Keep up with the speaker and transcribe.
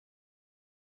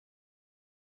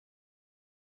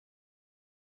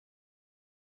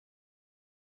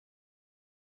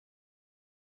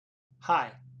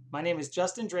Hi, my name is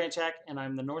Justin Dranschak, and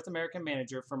I'm the North American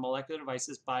Manager for Molecular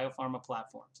Devices Biopharma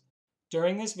Platforms.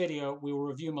 During this video, we will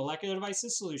review Molecular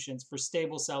Devices solutions for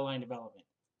stable cell line development.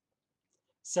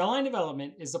 Cell line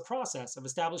development is the process of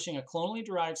establishing a clonally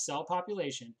derived cell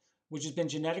population which has been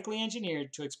genetically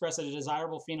engineered to express a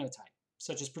desirable phenotype,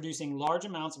 such as producing large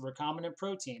amounts of recombinant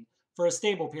protein for a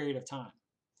stable period of time.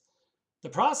 The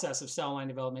process of cell line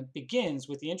development begins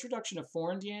with the introduction of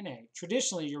foreign DNA,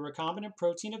 traditionally your recombinant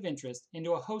protein of interest,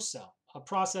 into a host cell, a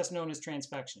process known as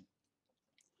transfection.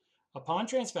 Upon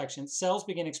transfection, cells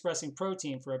begin expressing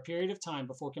protein for a period of time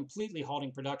before completely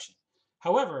halting production.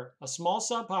 However, a small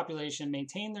subpopulation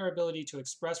maintain their ability to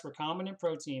express recombinant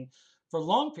protein for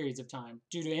long periods of time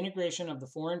due to integration of the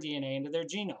foreign DNA into their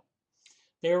genome.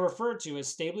 They are referred to as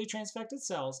stably transfected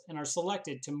cells and are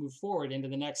selected to move forward into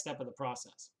the next step of the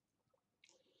process.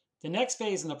 The next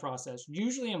phase in the process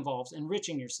usually involves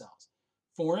enriching your cells.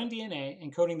 Foreign DNA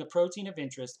encoding the protein of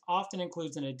interest often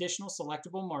includes an additional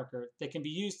selectable marker that can be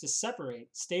used to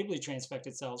separate stably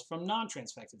transfected cells from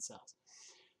non-transfected cells.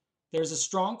 There is a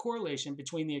strong correlation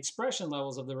between the expression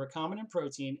levels of the recombinant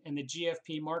protein and the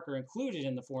GFP marker included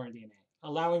in the foreign DNA,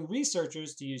 allowing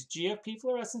researchers to use GFP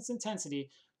fluorescence intensity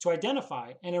to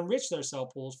identify and enrich their cell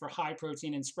pools for high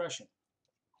protein expression.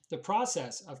 The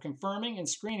process of confirming and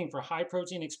screening for high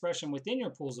protein expression within your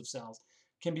pools of cells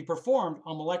can be performed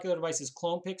on Molecular Devices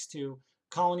ClonePix2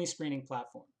 colony screening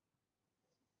platform.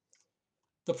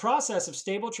 The process of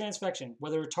stable transfection,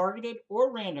 whether targeted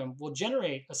or random, will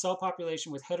generate a cell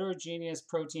population with heterogeneous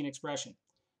protein expression.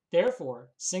 Therefore,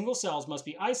 single cells must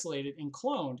be isolated and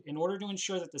cloned in order to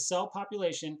ensure that the cell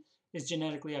population is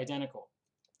genetically identical,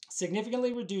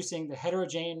 significantly reducing the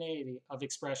heterogeneity of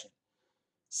expression.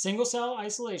 Single-cell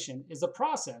isolation is the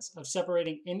process of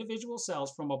separating individual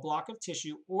cells from a block of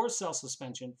tissue or cell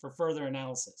suspension for further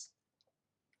analysis.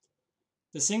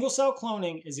 The single-cell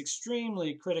cloning is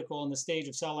extremely critical in the stage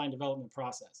of cell line development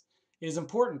process. It is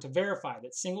important to verify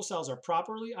that single cells are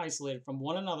properly isolated from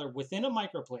one another within a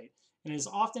microplate, and it is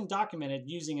often documented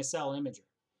using a cell imager.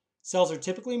 Cells are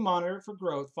typically monitored for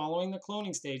growth following the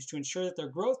cloning stage to ensure that their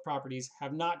growth properties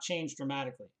have not changed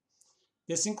dramatically.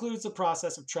 This includes the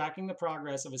process of tracking the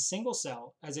progress of a single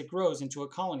cell as it grows into a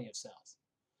colony of cells.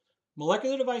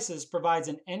 Molecular Devices provides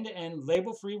an end-to-end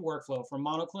label-free workflow for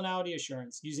monoclonality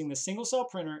assurance using the single-cell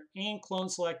printer and clone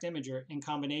select imager in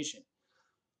combination.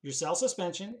 Your cell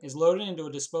suspension is loaded into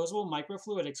a disposable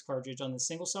microfluidics cartridge on the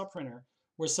single-cell printer,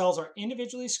 where cells are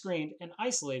individually screened and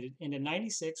isolated into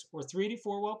 96 or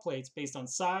 384 well plates based on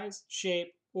size,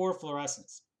 shape, or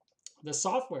fluorescence. The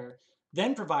software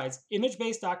then provides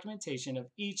image-based documentation of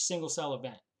each single-cell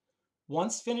event.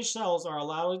 Once finished cells are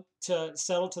allowed to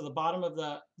settle to the bottom of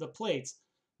the plates,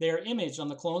 they are imaged on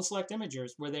the clone select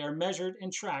imagers, where they are measured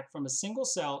and tracked from a single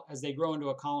cell as they grow into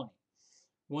a colony.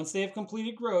 Once they have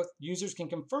completed growth, users can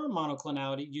confirm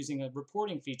monoclonality using a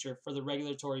reporting feature for the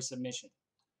regulatory submission.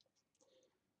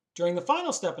 During the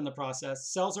final step in the process,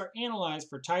 cells are analyzed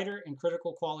for titer and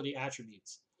critical quality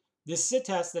attributes. This is a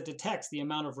test that detects the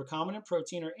amount of recombinant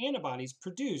protein or antibodies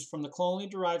produced from the clonally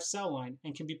derived cell line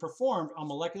and can be performed on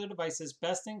Molecular Devices'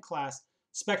 best-in-class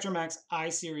SpectrumX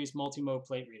I-Series multimode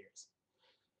plate readers.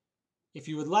 If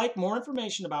you would like more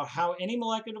information about how any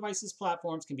Molecular Devices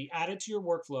platforms can be added to your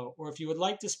workflow, or if you would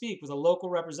like to speak with a local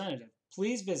representative,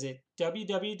 please visit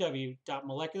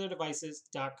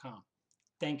www.moleculardevices.com.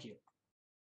 Thank you.